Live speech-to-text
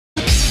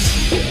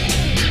Hey,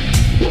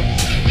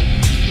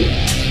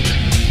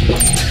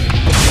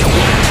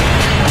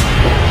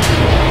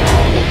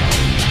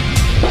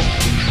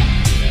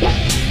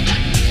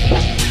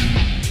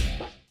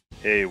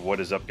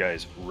 what is up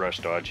guys? Rush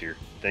Dodge here.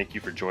 Thank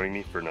you for joining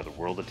me for another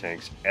World of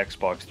Tanks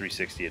Xbox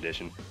 360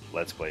 Edition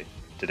Let's Play.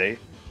 Today,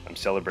 I'm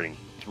celebrating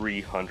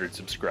 300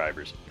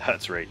 subscribers.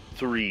 That's right,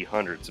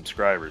 300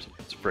 subscribers.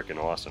 It's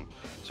freaking awesome.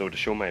 So to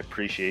show my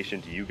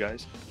appreciation to you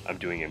guys, I'm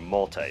doing a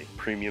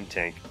multi-premium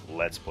tank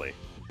Let's Play.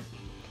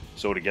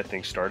 So to get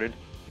things started,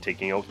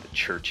 taking out the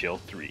Churchill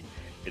 3.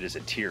 It is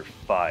a tier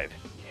 5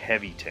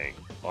 heavy tank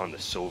on the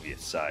Soviet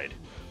side.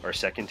 Our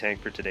second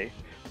tank for today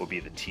will be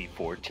the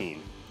T14.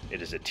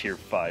 It is a tier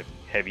 5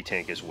 heavy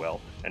tank as well,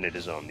 and it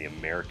is on the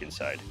American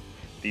side.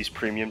 These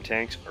premium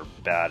tanks are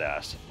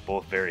badass,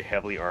 both very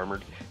heavily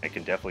armored and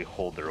can definitely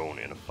hold their own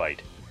in a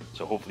fight.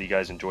 So hopefully you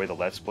guys enjoy the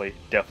Let's Play.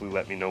 Definitely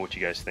let me know what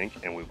you guys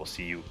think, and we will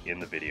see you in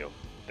the video.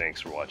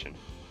 Thanks for watching.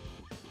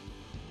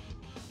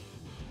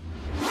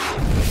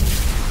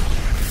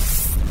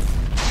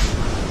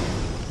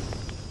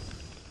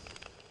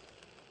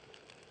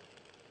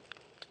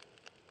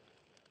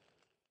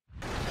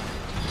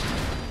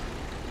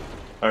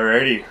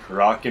 Alrighty,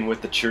 rocking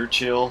with the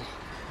Churchill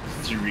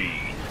 3.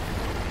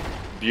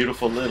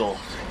 Beautiful little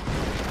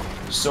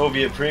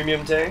Soviet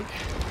premium tank.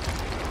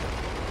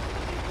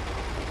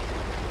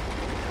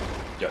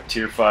 Got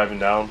tier 5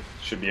 and down.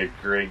 Should be a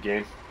great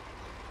game.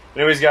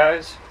 Anyways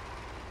guys,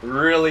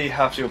 really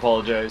have to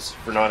apologize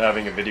for not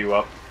having a video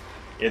up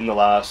in the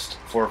last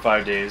 4 or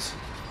 5 days.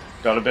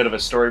 Got a bit of a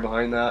story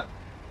behind that.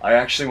 I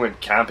actually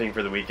went camping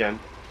for the weekend.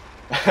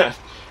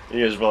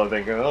 You guys are probably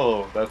thinking,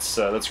 oh,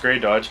 that's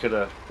great, Dodge. Could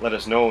have let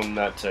us know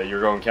that you're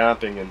going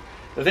camping. And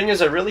the thing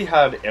is, I really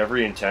had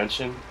every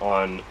intention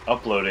on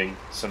uploading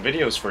some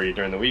videos for you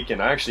during the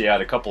weekend. I actually had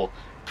a couple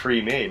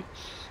pre-made.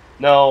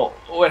 Now,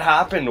 what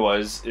happened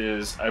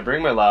is I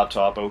bring my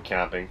laptop out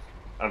camping.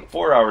 I'm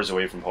 4 hours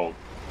away from home.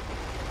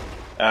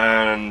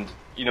 And,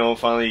 you know,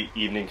 finally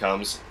evening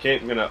comes. Okay,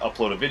 I'm going to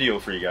upload a video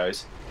for you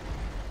guys.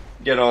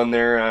 Get on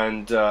there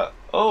and, oh,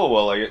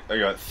 well, I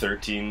got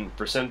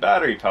 13%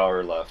 battery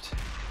power left.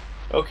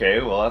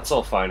 Okay, well that's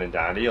all fine and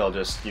dandy. I'll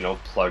just, you know,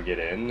 plug it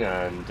in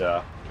and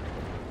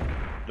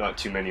not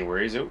too many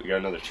worries. Oh, we got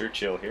another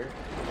Churchill here.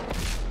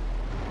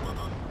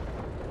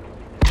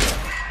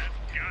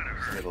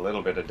 Did a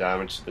little bit of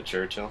damage to the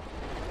Churchill.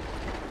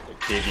 The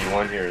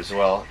KV-1 here as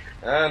well.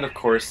 And of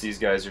course these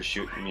guys are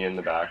shooting me in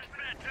the back.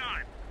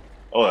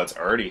 Oh, that's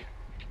Artie.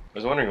 I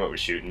was wondering what was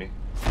shooting me.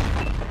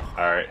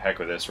 Alright, heck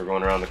with this. We're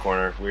going around the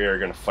corner. We are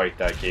going to fight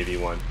that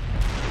KV-1.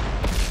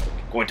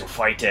 Going to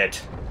fight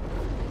it.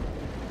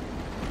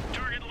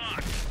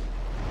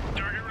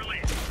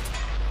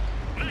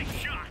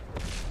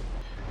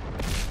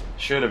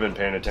 Should have been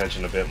paying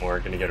attention a bit more.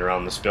 Gonna get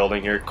around this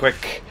building here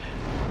quick.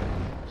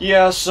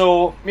 Yeah,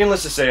 so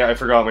needless to say, I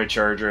forgot my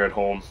charger at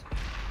home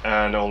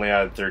and only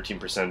had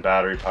 13%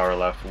 battery power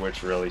left,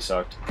 which really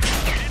sucked.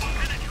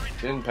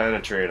 Didn't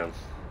penetrate him.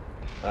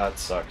 That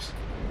sucks.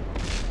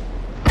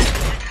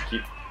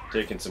 Keep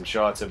taking some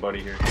shots at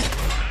buddy here.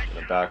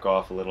 Gonna back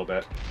off a little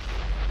bit.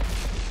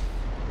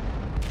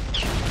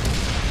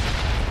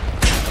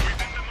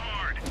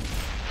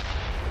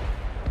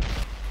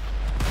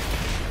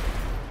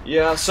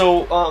 Yeah,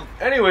 so,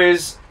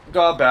 anyways,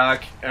 got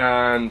back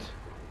and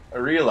I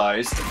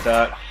realized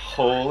that,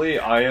 holy,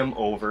 I am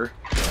over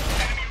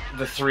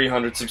the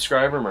 300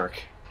 subscriber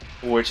mark,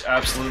 which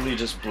absolutely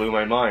just blew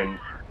my mind.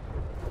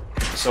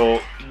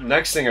 So,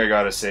 next thing I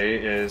gotta say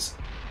is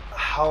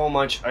how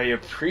much I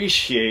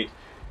appreciate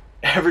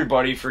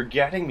everybody for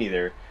getting me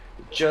there.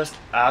 Just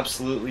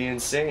absolutely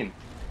insane.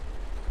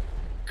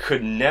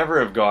 Could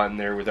never have gotten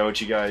there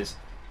without you guys.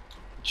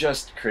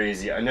 Just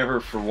crazy. I never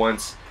for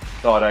once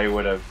thought I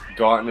would have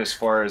gotten as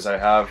far as I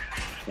have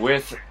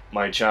with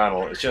my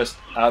channel. It's just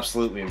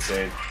absolutely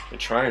insane. To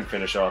try and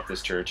finish off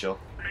this Churchill.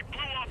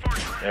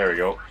 There we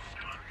go.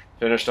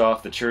 Finished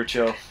off the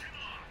Churchill.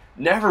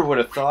 Never would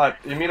have thought.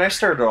 I mean, I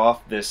started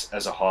off this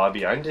as a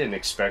hobby. I didn't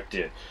expect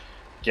to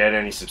get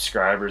any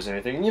subscribers or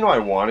anything. You know, I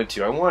wanted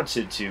to. I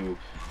wanted to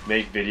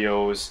make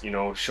videos, you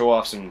know, show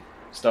off some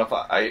stuff.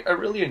 I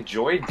really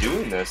enjoyed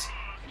doing this.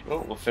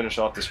 Well, we'll finish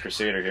off this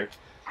Crusader here.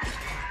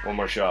 One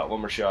more shot,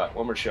 one more shot,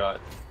 one more shot.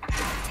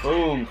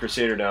 Boom,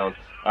 Crusader down.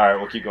 Alright,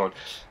 we'll keep going.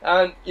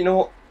 And, you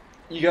know,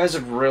 you guys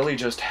have really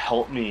just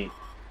helped me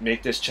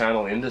make this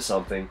channel into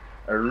something.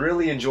 I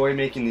really enjoy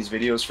making these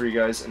videos for you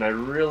guys, and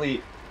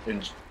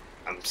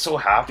I'm so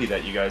happy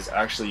that you guys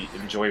actually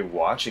enjoy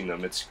watching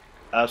them. It's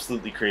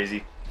absolutely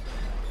crazy.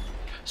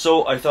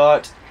 So, I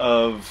thought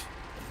of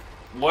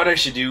what I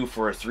should do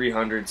for a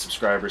 300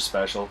 subscriber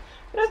special.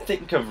 And I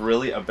think of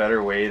really a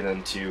better way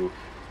than to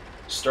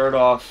start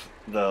off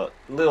the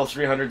little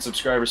 300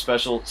 subscriber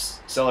special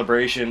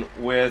celebration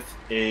with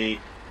a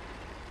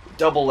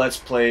double Let's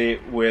Play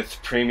with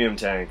premium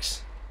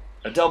tanks.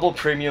 A double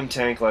premium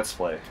tank Let's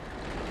Play.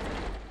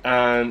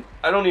 And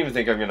I don't even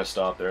think I'm going to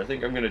stop there. I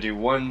think I'm going to do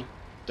one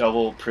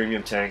double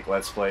premium tank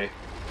Let's Play.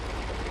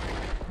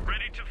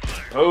 Ready to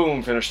fire.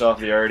 Boom, finished off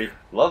the arty.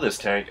 Love this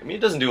tank. I mean, it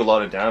doesn't do a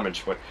lot of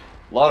damage, but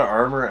a lot of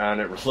armor, and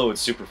it reloads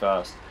super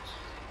fast.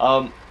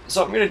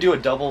 So I'm going to do a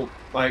double,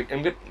 I'm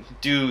going to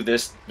do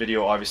this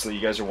video, obviously,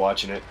 you guys are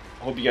watching it.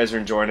 Hope you guys are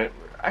enjoying it.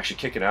 We're actually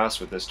kicking ass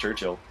with this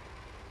Churchill.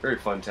 Very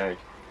fun tank.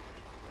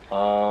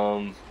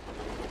 I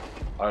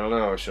don't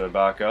know, should I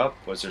back up?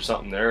 Was there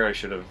something there I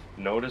should have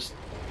noticed?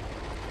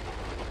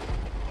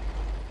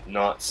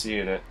 Not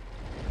seeing it.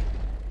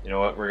 You know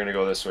what, we're going to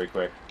go this way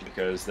quick,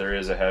 because there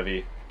is a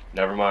heavy.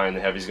 Never mind,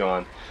 the heavy's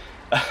gone.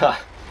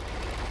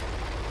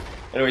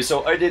 Anyway,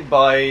 so I did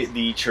buy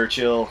the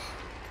Churchill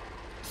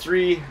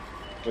 3,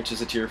 which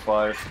is a tier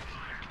 5.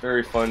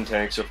 Very fun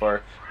tank so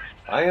far.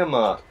 I am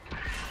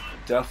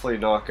definitely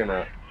not going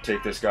to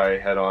take this guy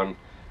head on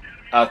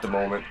at the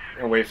moment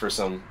and wait for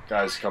some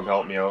guys to come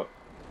help me out.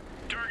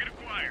 Target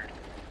acquired.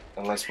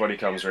 Unless Buddy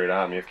comes right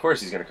at me. Of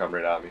course he's going to come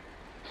right at me.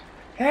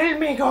 Help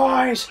me,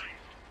 guys!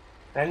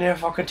 And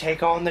if I could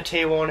take on the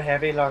T1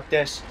 heavy like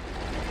this.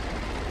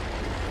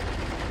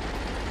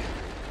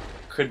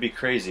 Could be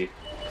crazy.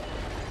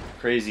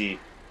 Crazy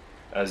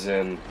as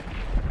in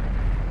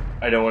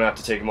I don't want to have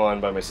to take him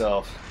on by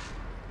myself.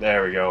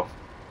 There we go.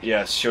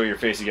 Yes, show your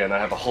face again. I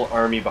have a whole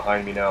army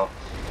behind me now.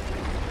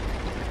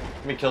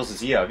 How many kills does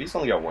he have? He's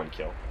only got 1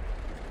 kill.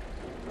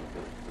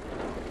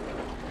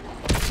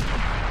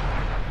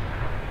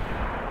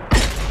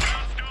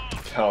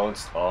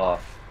 Bounced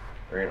off.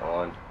 Right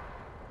on.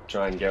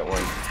 Try and get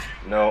one.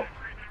 No.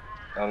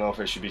 I don't know if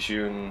I should be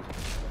shooting.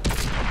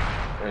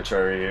 I'm gonna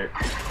try right here.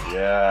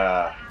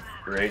 Yeah.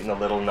 Right in the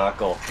little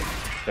knuckle.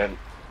 Then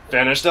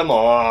finished him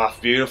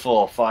off.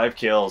 Beautiful. 5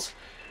 kills.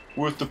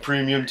 With the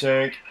premium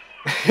tank.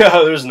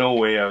 Yeah, there's no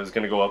way I was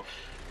gonna go up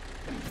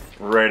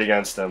right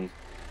against him.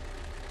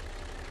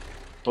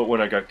 But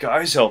when I got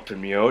guys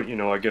helping me out, you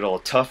know, I get all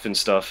tough and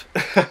stuff.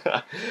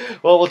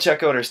 Well, we'll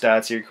check out our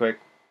stats here quick.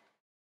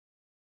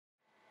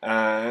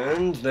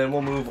 And then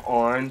we'll move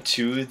on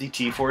to the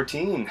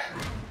T14.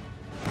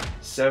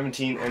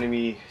 17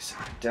 enemies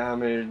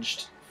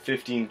damaged,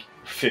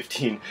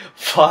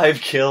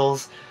 5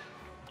 kills.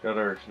 Got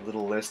our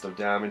little list of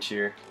damage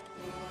here.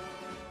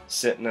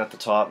 Sitting at the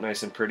top,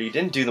 nice and pretty.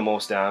 Didn't do the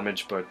most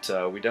damage, but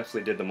we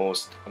definitely did the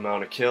most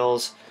amount of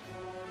kills.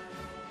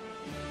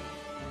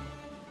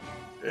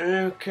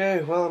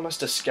 Okay, well, I must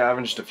have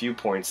scavenged a few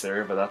points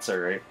there, but that's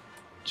alright.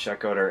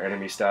 Check out our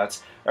enemy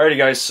stats. Alrighty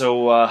guys,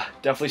 so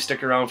definitely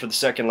stick around for the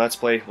second Let's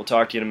Play. We'll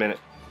talk to you in a minute.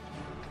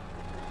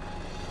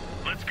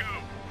 Let's go.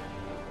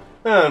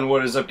 And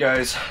what is up,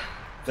 guys?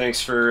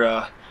 Thanks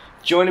for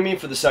joining me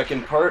for the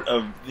second part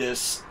of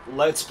this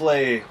Let's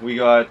Play. We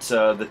got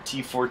the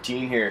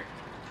T14 here.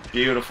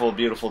 Beautiful,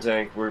 beautiful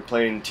tank. We're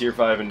playing tier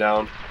 5 and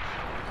down.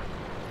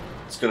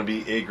 It's going to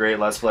be a great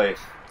Let's Play.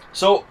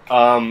 So,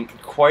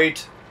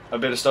 quite a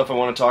bit of stuff I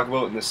want to talk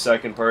about in this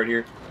second part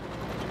here.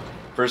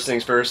 First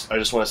things first, I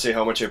just want to say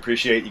how much I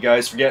appreciate you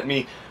guys for getting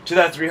me to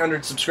that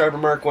 300 subscriber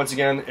mark. Once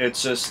again,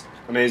 it's just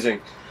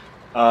amazing.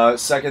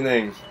 Second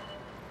thing,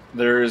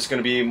 there's going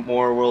to be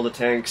more World of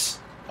Tanks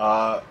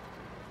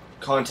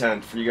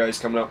content for you guys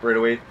coming up right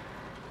away.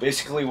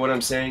 Basically what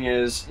I'm saying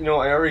is, you know,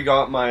 I already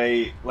got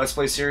my Let's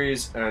Play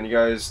series and you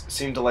guys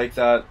seem to like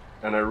that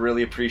and I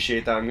really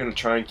appreciate that. I'm going to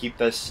try and keep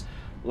this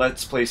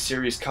Let's Play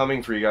series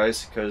coming for you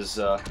guys because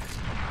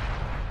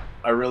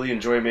I really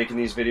enjoy making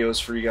these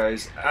videos for you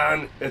guys,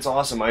 and it's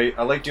awesome. I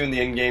like doing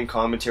the in-game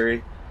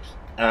commentary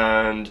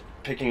and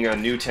picking a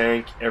new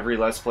tank every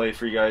Let's Play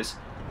for you guys.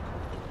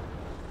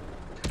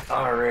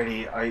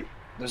 Alrighty,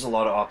 there's a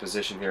lot of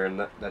opposition here, and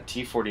that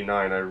T49,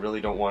 I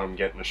really don't want him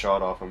getting a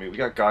shot off on me. We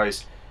got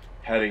guys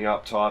heading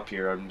up top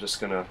here. I'm just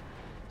gonna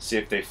see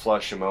if they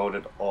flush him out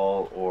at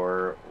all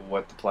or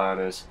what the plan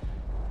is.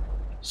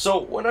 So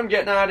what I'm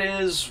getting at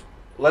is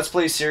Let's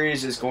Play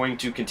series is going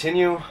to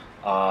continue.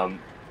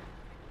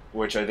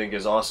 Which I think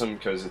is awesome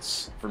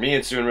because for me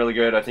it's doing really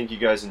good. I think you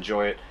guys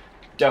enjoy it.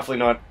 Definitely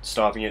not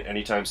stopping it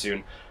anytime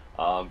soon.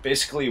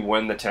 Basically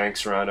when the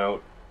tanks run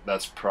out,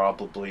 that's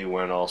probably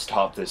when I'll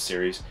stop this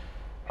series.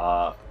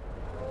 Okay,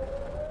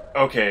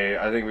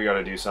 I think we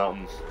gotta do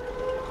something.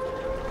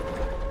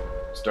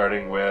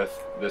 Starting with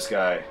this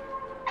guy.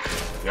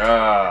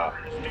 Yeah.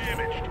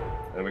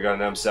 Then we got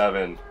an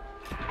M7.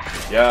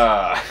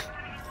 Yeah.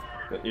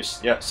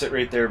 Yeah, sit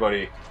right there,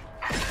 buddy.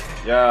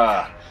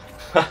 Yeah.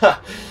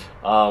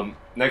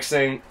 Next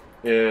thing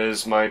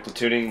is my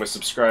platooning with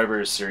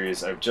subscribers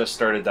series. I've just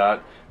started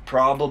that.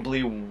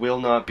 Probably will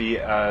not be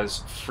as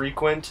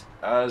frequent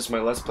as my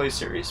Let's Play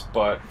series,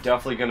 but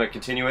definitely gonna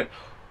continue it.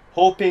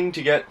 Hoping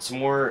to get some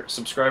more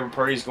subscriber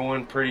parties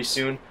going pretty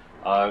soon.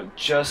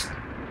 Just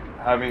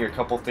having a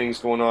couple things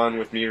going on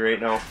with me right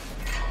now.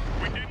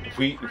 If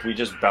we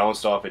just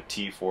bounced off at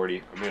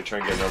T40, I'm gonna try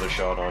and get another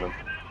shot on him.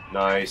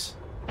 Nice.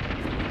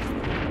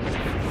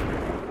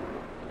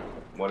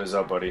 What is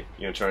up, buddy?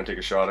 You gonna try and take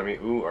a shot at me?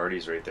 Ooh,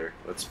 Artie's right there.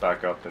 Let's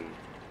back up and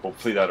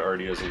hopefully that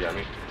Artie doesn't get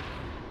me.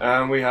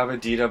 And we have a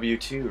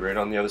DW2 right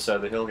on the other side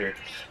of the hill here.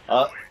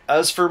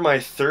 As for my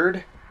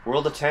third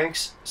World of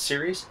Tanks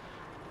series,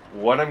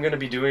 what I'm going to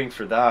be doing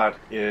for that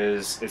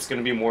is it's going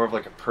to be more of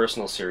like a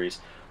personal series.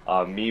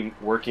 me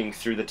working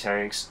through the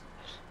tanks.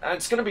 And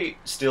it's going to be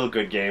still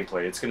good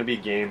gameplay. It's going to be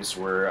games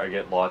where I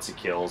get lots of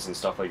kills and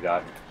stuff like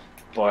that.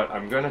 But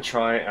I'm going to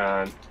try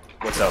and...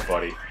 What's up,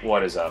 buddy?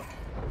 What is up?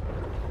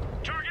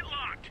 Target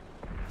locked.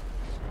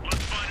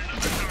 Let's find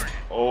another target.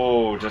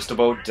 Oh, just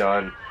about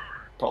done.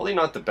 Probably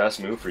not the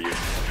best move for you.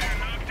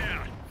 Knocked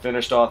out.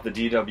 Finished off the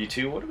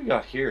DW2. What do we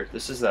got here?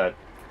 This is that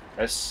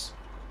S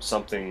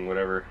something,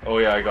 whatever. Oh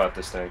yeah, I got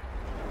this thing.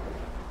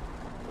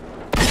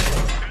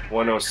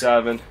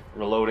 107.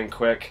 Reloading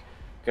quick.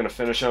 Gonna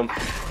finish him.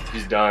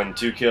 He's done.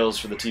 2 kills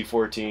for the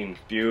T14.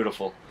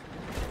 Beautiful.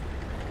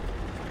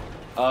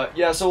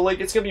 Yeah, so like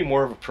it's gonna be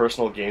more of a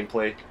personal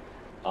gameplay.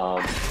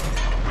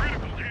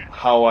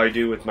 How I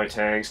do with my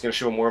tanks. Gonna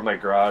show more of my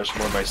garage,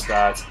 more of my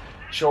stats.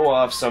 Show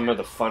off some of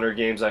the funner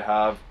games I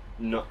have.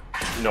 No,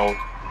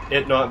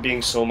 it not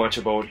being so much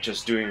about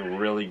just doing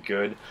really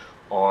good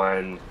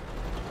on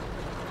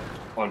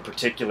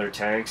particular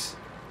tanks.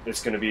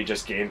 It's going to be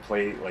just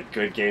gameplay, like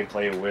good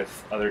gameplay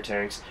with other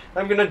tanks.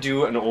 I'm going to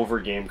do an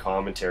over-game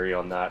commentary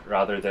on that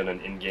rather than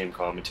an in-game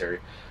commentary.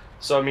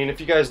 So, I mean,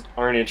 if you guys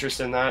aren't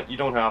interested in that, you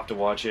don't have to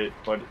watch it,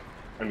 but,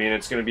 I mean,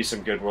 it's going to be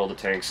some good World of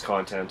Tanks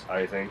content,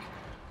 I think.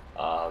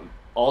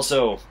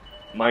 Also,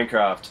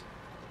 Minecraft.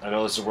 I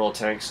know this is a World of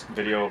Tanks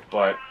video,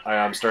 but I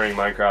am starting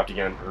Minecraft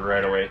again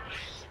right away.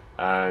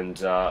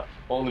 And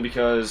only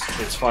because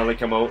it's finally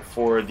come out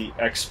for the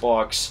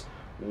Xbox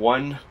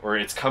One, or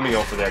it's coming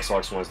out for the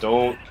Xbox Ones.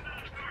 Don't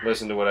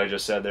listen to what I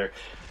just said there.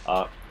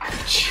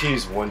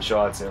 Jeez, one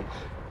shots him.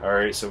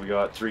 Alright, so we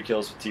got 3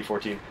 kills with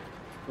T14.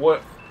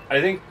 What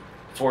I think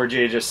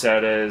 4J just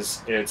said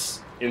is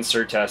it's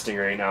insert testing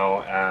right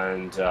now,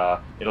 and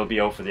it'll be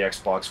out for the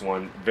Xbox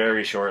One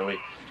very shortly.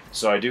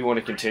 So I do want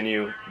to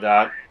continue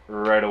that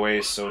right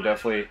away, so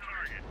definitely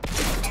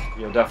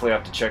you'll definitely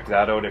have to check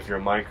that out if you're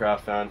a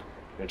Minecraft fan.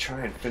 I'm gonna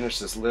try and finish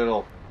this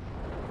little...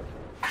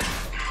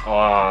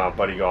 Ah,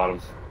 buddy got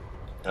him.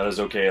 That is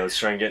okay. Let's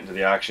try and get into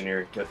the action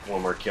here. Get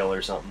one more kill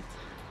or something.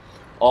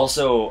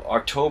 Also,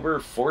 October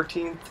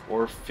 14th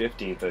or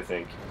 15th, I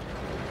think.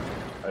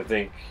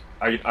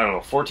 I don't know,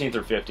 14th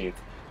or 15th.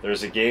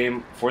 There's a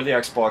game for the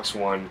Xbox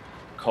One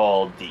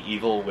called The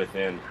Evil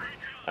Within.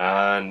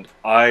 And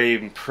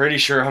I'm pretty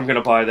sure I'm going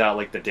to buy that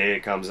like the day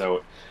it comes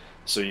out.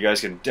 So you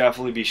guys can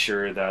definitely be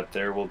sure that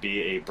there will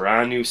be a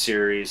brand new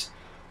series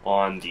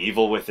on The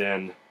Evil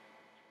Within.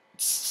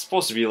 It's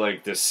supposed to be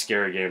like this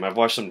scary game. I've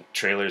watched some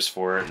trailers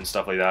for it and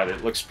stuff like that.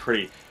 It looks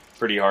pretty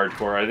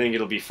hardcore. I think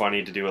it'll be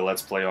funny to do a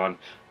Let's Play on.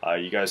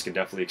 You guys can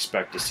definitely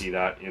expect to see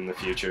that in the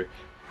future.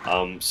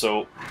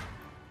 So,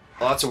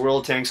 lots of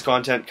World Tanks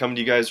content coming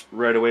to you guys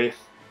right away.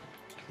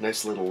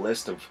 Nice little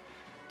list of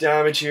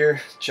damage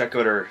here. Check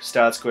out our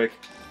stats quick.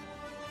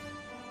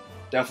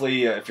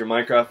 Definitely, if you're a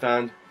Minecraft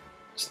fan,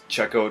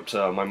 check out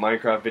my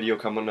Minecraft video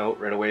coming out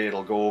right away.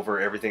 It'll go over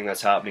everything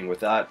that's happening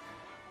with that.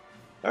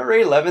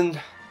 Alright,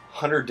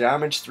 1100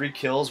 damage, 3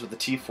 kills with the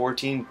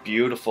T14.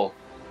 Beautiful.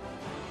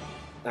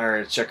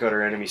 Alright, check out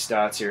our enemy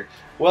stats here.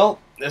 Well,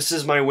 this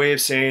is my way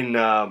of saying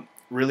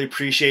really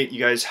appreciate you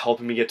guys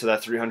helping me get to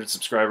that 300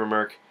 subscriber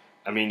mark.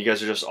 I mean, you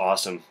guys are just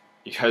awesome.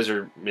 You guys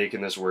are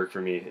making this work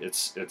for me.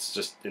 It's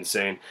just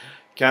insane.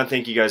 Can't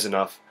thank you guys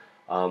enough.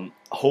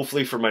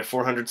 Hopefully for my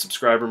 400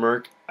 subscriber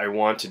mark, I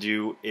want to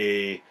do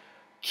a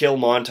kill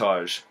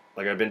montage.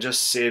 Like, I've been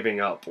just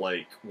saving up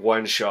like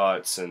one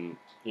shots and,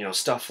 you know,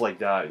 stuff like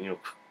that. You know,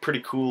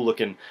 pretty cool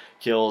looking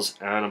kills,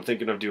 and I'm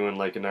thinking of doing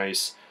like a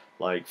nice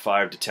like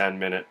 5 to 10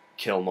 minute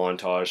kill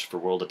montage for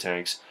World of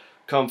Tanks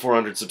come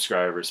 400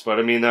 subscribers. But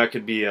I mean, that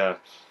could be a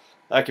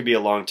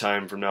long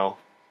time from now.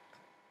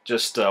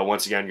 Just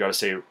once again, gotta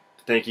say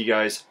thank you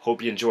guys.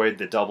 Hope you enjoyed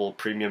the double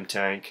premium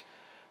tank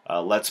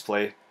Let's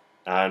Play,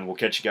 and we'll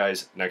catch you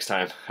guys next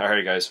time.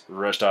 Alright guys,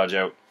 Rush Dodge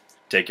out.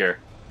 Take care.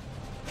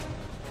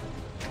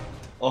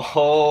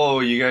 Oh,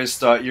 you guys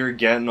thought you were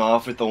getting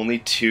off with only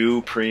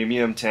 2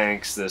 premium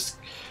tanks this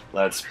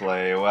Let's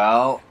Play.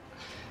 Well,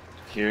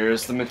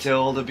 here's the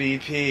Matilda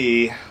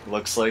BP.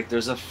 Looks like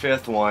there's a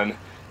 5th one.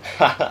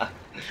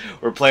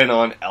 We're playing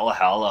on El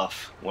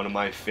Halaf, one of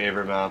my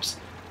favorite maps.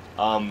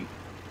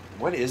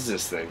 What is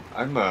this thing?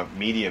 I'm a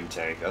medium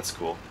tank. That's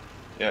cool.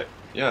 Yeah.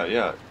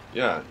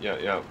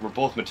 We're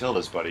both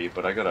Matildas, buddy,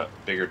 but I got a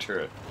bigger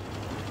turret.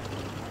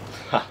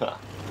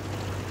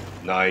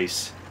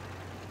 Nice.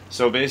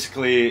 So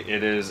basically,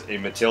 it is a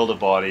Matilda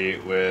body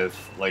with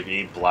like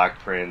a Black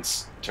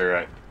Prince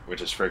turret,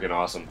 which is freaking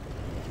awesome.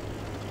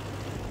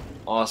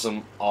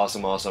 Awesome.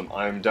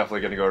 I'm definitely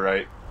gonna go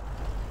right.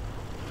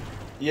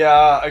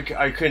 Yeah,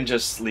 I couldn't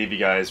just leave you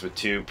guys with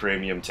 2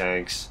 premium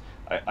tanks.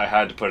 I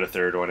had to put a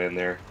 3rd one in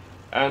there.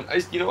 And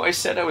I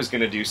said I was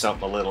gonna do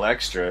something a little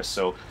extra,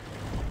 so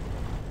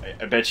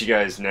I bet you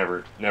guys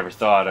never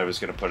thought I was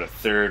gonna put a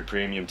 3rd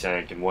premium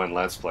tank in one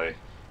Let's Play.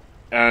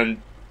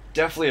 And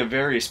definitely a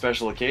very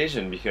special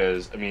occasion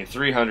because, I mean,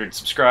 300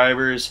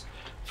 subscribers,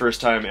 first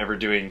time ever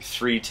doing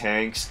 3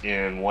 tanks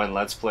in one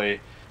Let's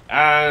Play,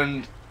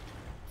 and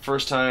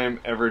first time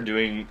ever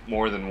doing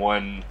more than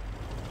 1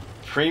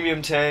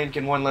 premium tank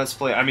in one Let's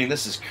Play. I mean,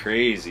 this is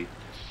crazy.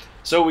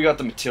 So we got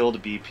the Matilda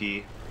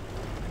BP.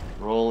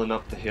 Rolling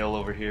up the hill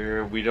over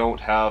here. We don't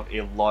have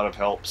a lot of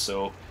help,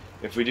 so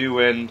if we do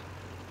win,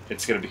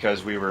 it's going to be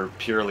because we were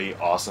purely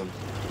awesome.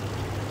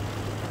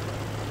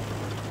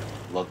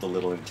 Love the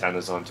little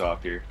antennas on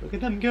top here. Look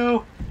at them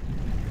go!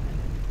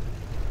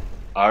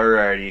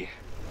 Alrighty.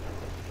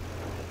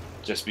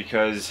 Just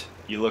because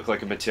you look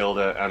like a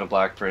Matilda and a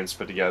Black Prince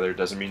put together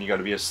doesn't mean you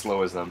gotta be as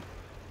slow as them.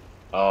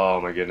 Oh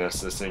my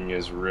goodness, this thing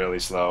is really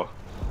slow.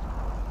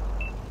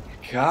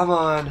 Come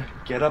on,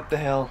 get up the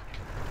hill.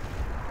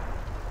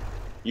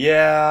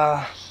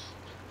 Yeah,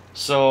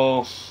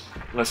 so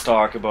let's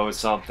talk about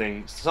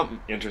something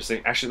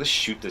interesting. Actually, let's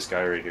shoot this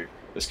guy right here.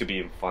 This could be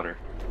even funner.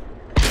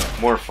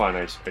 More fun,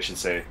 I should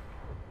say.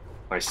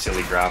 My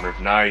silly grammar.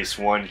 Nice,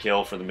 1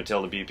 kill for the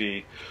Matilda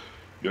BP.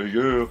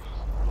 Yeah.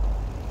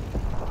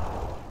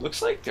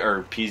 Looks like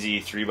our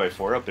PZ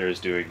 3x4 up there is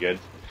doing good.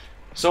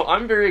 So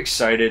I'm very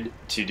excited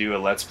to do a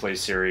Let's Play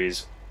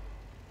series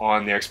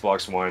on the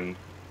Xbox One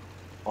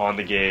on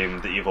the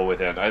game The Evil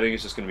Within. I think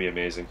it's just going to be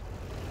amazing.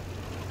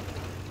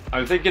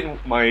 I'm thinking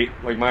my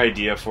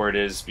idea for it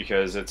is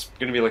because it's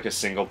going to be like a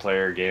single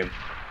player game.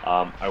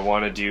 I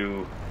want to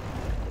do...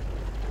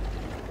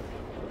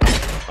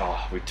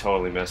 Oh, we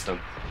totally missed him.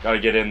 Gotta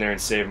get in there and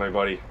save my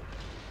buddy.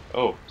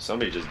 Oh,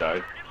 somebody just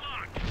died.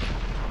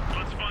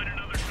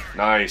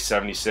 Nice,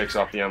 76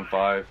 off the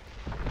M5.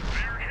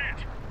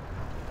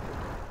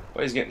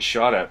 Well, he's getting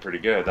shot at pretty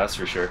good, that's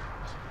for sure.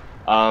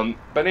 But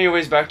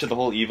anyways, back to the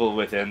whole Evil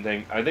Within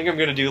thing. I think I'm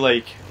going to do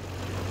like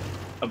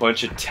a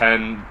bunch of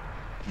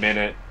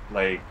 10-minute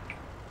like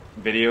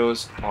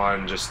videos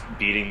on just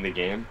beating the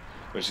game,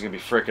 which is gonna be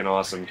freaking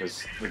awesome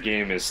because the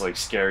game is like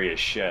scary as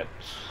shit.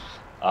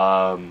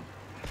 Also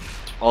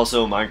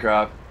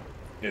Minecraft,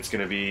 it's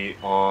gonna be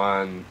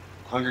on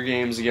Hunger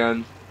Games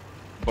again,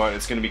 but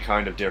it's gonna be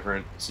kind of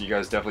different, so you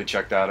guys definitely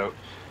check that out.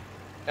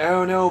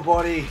 Oh no,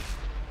 buddy,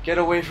 get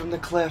away from the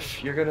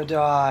cliff, you're gonna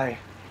die.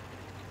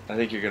 I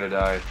think you're gonna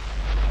die.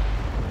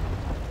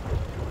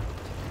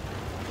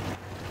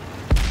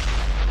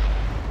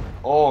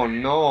 Oh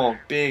no,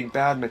 big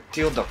bad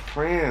Matilda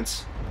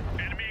Prance.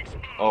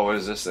 Oh, what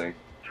is this thing?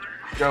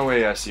 Go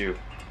away, SU.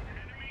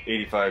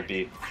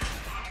 85B.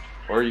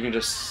 Or you can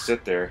just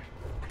sit there.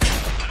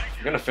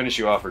 I'm gonna finish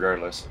you off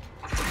regardless.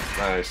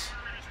 Nice.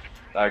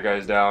 That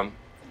guy's down.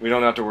 We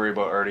don't have to worry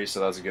about Artie, so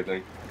that's a good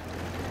thing.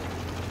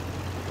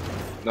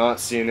 Not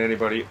seeing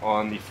anybody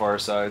on the far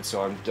side,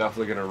 so I'm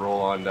definitely gonna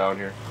roll on down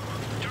here.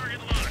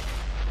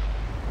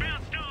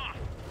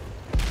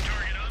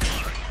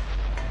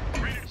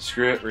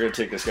 Screw it, we're gonna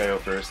take this guy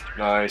out first.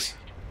 Nice.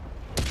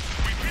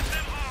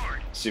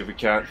 See if we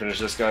can't finish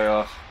this guy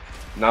off.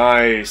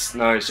 Nice,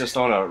 nice. Just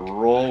on a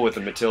roll with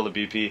the Matilda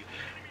BP.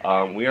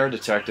 We are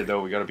detected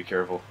though, we gotta be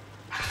careful.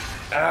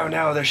 Oh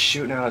no, they're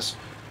shooting at us.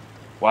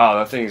 Wow,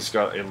 that thing's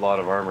got a lot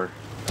of armor.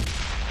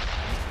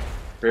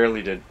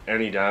 Barely did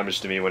any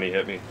damage to me when he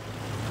hit me.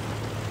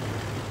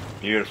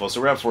 Beautiful, so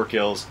we're at 4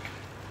 kills.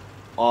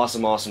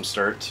 Awesome, awesome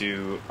start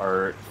to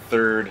our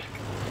third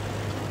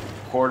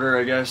quarter,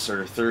 I guess,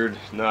 or third,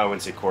 no, I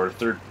wouldn't say quarter,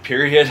 third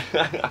period,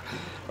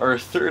 our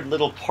third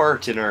little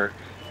part in our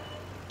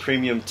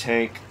premium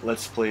tank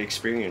Let's Play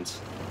experience.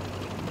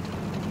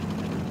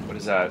 What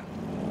is that?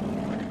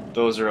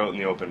 Those are out in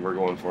the open, we're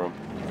going for them.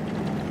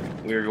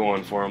 We're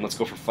going for them, let's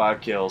go for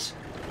 5 kills.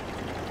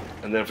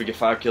 And then if we get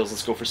 5 kills,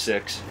 let's go for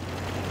 6.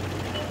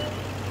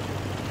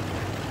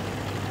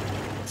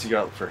 What's he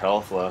got for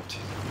health left?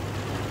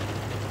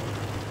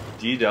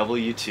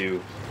 DW2.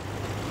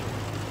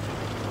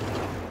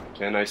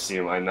 Can I see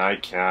him? And I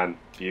can.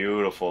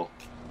 Beautiful.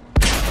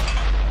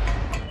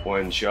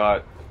 1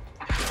 shot.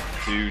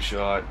 2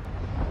 shot.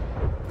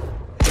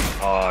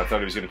 Oh, I thought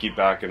he was going to keep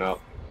backing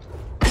up.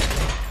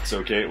 It's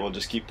okay, we'll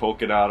just keep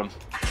poking at him.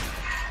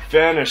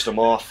 Finished him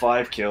off.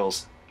 5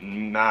 kills.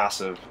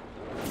 Massive.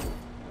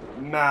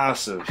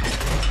 Massive.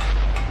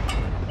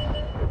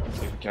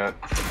 See if we can't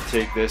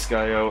take this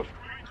guy out.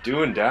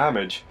 Doing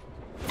damage.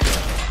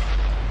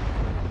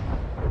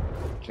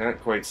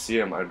 Can't quite see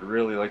him. I'd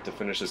really like to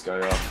finish this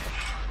guy off.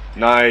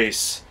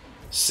 Nice.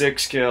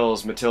 6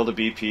 kills. Matilda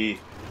BP.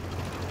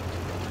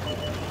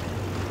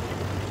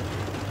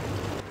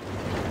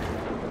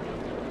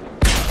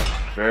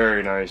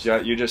 Very nice. Yeah,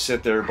 you just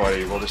sit there,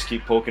 buddy. We'll just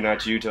keep poking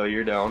at you till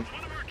you're down.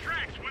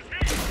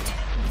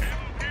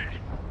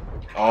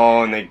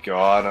 Oh, and they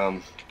got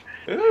him.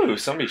 Ooh,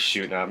 somebody's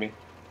shooting at me.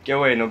 Get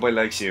away, nobody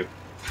likes you.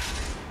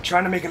 I'm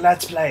trying to make a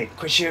Let's Play.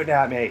 Quit shooting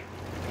at me.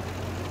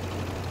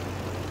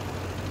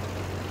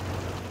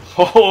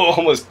 Oh,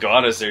 almost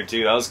got us there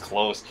too. That was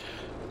close.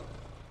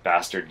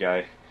 Bastard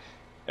guy.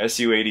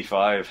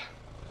 SU-85.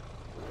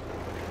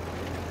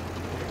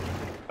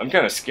 I'm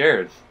kind of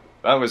scared.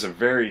 That was a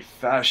very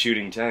fast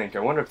shooting tank. I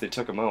wonder if they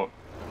took him out.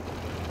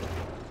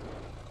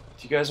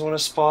 Do you guys want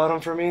to spot him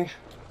for me?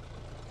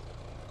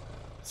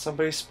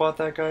 Somebody spot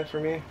that guy for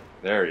me?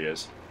 There he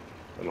is.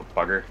 Little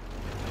bugger.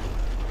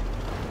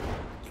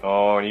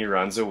 Oh, and he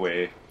runs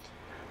away.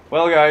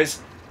 Well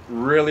guys,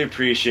 really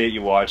appreciate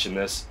you watching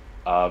this.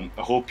 I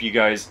hope you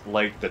guys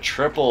like the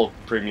triple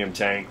premium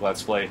tank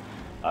Let's Play.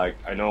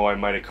 I know I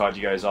might have caught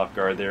you guys off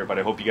guard there, but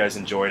I hope you guys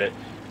enjoyed it.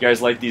 If you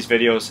guys like these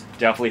videos,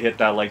 definitely hit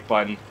that like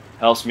button.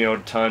 Helps me out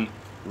a ton.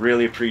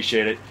 Really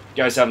appreciate it. If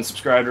you guys haven't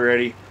subscribed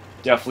already,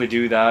 definitely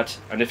do that.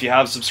 And if you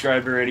have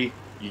subscribed already,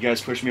 you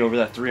guys push me over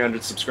that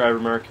 300 subscriber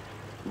mark.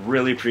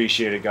 Really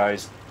appreciate it,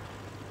 guys.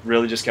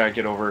 Really just can't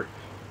get over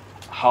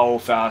how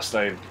fast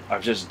I've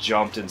just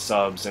jumped in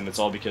subs, and it's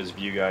all because of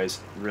you guys.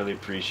 Really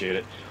appreciate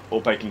it.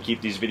 Hope I can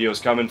keep these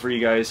videos coming for you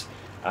guys.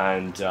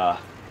 And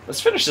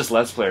let's finish this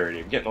Let's Play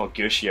already. I'm getting all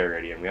gushy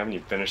already, and we haven't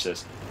even finished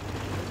this.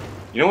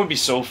 You know what would be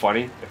so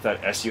funny? If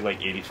that SU like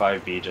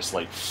 85B just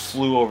like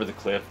flew over the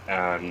cliff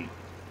and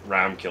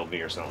ram killed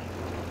me or something.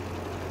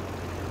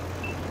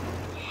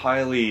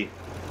 Highly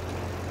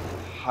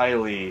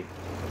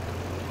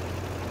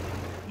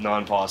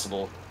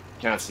non-possible.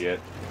 Can't see it.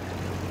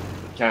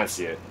 Can't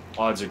see it.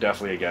 Odds are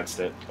definitely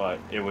against it, but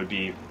it would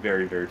be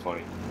very, very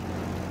funny.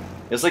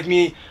 It's like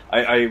me,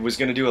 I was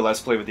going to do a Let's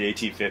Play with the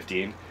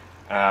T14,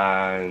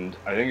 and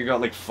I think I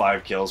got like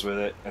 5 kills with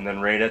it, and then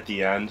right at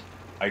the end,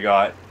 I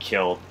got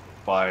killed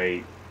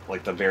by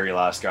like the very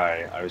last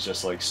guy. I was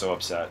just like so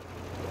upset.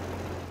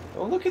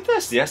 Oh, look at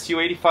this, the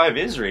SU-85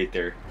 is right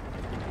there.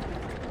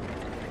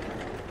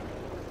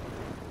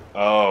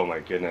 Oh my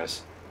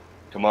goodness.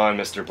 Come on,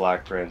 Mr.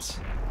 Black Prince.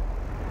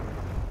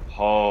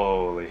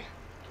 Holy.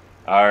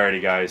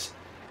 Alrighty, guys.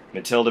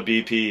 Matilda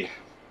BP.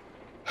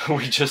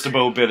 We just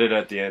about bit it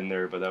at the end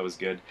there, but that was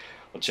good.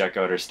 We'll check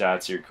out our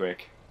stats here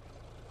quick.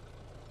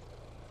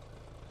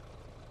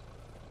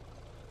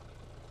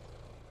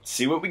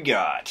 See what we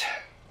got.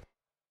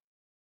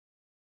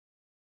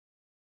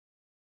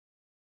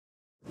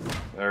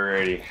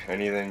 Alrighty.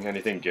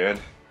 Anything good?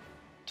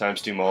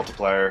 ×2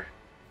 multiplier.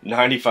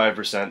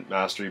 95%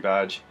 mastery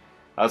badge.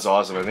 That's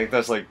awesome. I think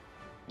that's like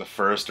the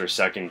first or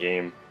second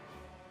game.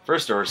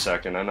 First or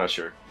second, I'm not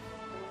sure.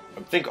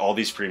 I think all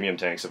these premium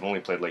tanks, I've only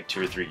played like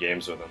 2 or 3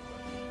 games with them.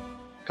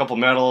 A couple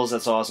medals,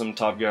 that's awesome.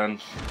 Top gun.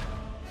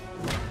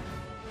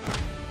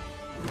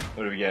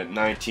 What do we get?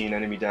 19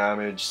 enemy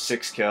damage,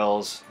 6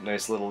 kills.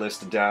 Nice little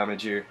list of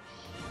damage here.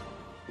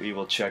 We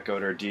will check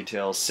out our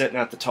details. Sitting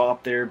at the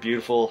top there,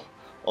 beautiful.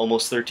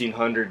 Almost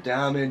 1300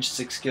 damage,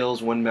 6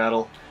 kills, 1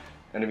 medal.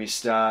 Enemy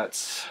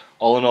stats.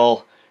 All in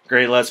all,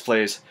 great Let's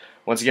Plays.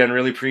 Once again,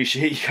 really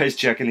appreciate you guys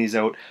checking these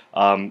out.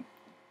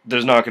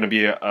 There's not going to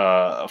be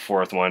a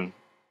 4th one.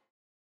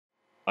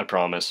 I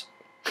promise.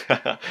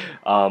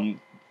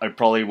 I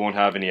probably won't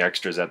have any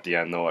extras at the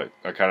end, though.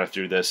 I kind of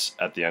threw this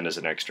at the end as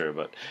an extra,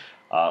 but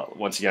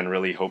once again,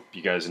 really hope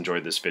you guys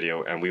enjoyed this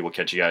video, and we will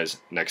catch you guys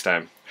next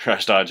time.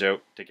 Rash Dodge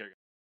out. Take care.